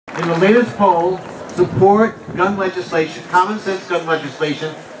in the latest poll, support gun legislation, common sense gun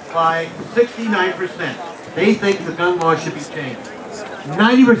legislation, by 69%. They think the gun law should be changed.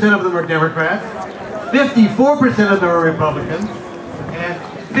 90% of them are Democrats, 54% of them are Republicans, and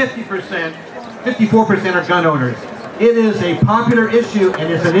 54% are gun owners. It is a popular issue,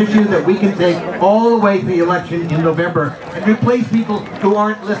 and it's an issue that we can take all the way to the election in November and replace people who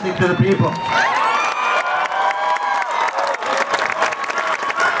aren't listening to the people.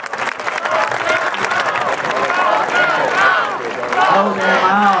 Vote them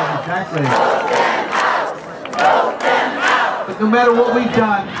out, exactly. But no matter what we've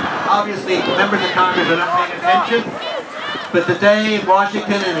done, obviously members of Congress are not paying attention. But today in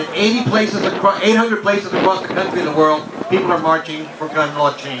Washington and in 800 places across the country and the world, people are marching for gun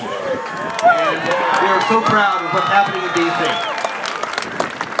law change. And we are so proud of what's happening in D.C.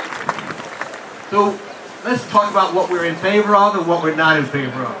 So let's talk about what we're in favor of and what we're not in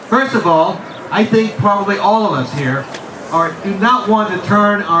favor of. First of all, I think probably all of us here do not want to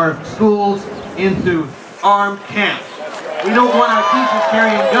turn our schools into armed camps. We don't want our teachers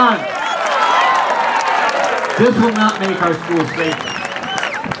carrying guns. This will not make our schools safer.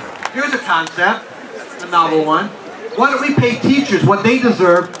 Here's a concept, a novel one. Why don't we pay teachers what they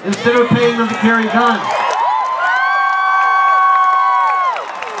deserve instead of paying them to carry guns?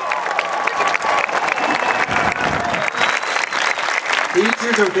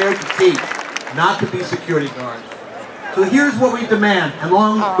 Teachers are there to teach, not to be security guards. So here's what we demand,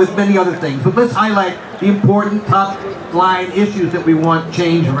 along with many other things. But let's highlight the important top-line issues that we want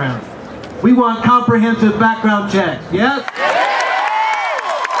change around. We want comprehensive background checks, yes?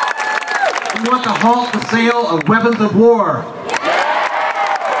 We want to halt the sale of weapons of war.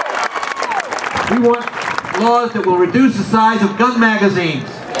 We want laws that will reduce the size of gun magazines.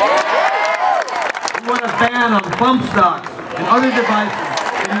 We want a ban on bump stocks and other devices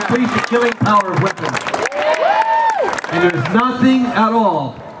that increase the killing power of weapons. And there's nothing at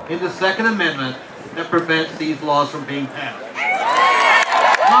all in the Second Amendment that prevents these laws from being passed.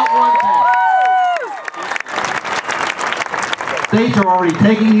 Not one thing. States are already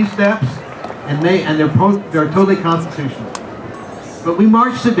taking these steps, and they're totally constitutional. But we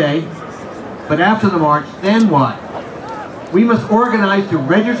march today, but after the march, then what? We must organize to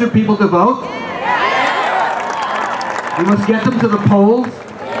register people to vote. We must get them to the polls.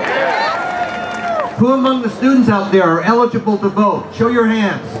 Who among the students out there are eligible to vote? Show your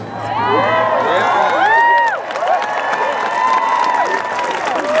hands.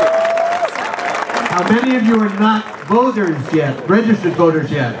 How many of you are not voters yet, registered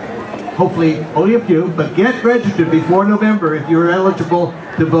voters yet? Hopefully only a few, but get registered before November if you're eligible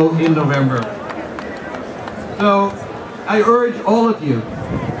to vote in November. So I urge all of you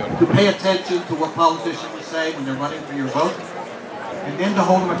to pay attention to what politicians say when they're running for your vote, and then to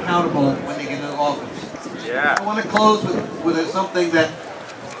hold them accountable when they get into office. Yeah. I want to close with something that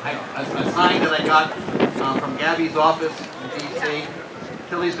a sign that I got from Gabby's office in D.C.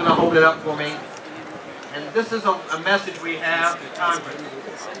 Tilly's going to hold it up for me. And this is a message we have to Congress.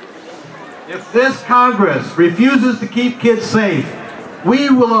 If this Congress refuses to keep kids safe, we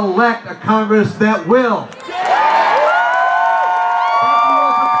will elect a Congress that will.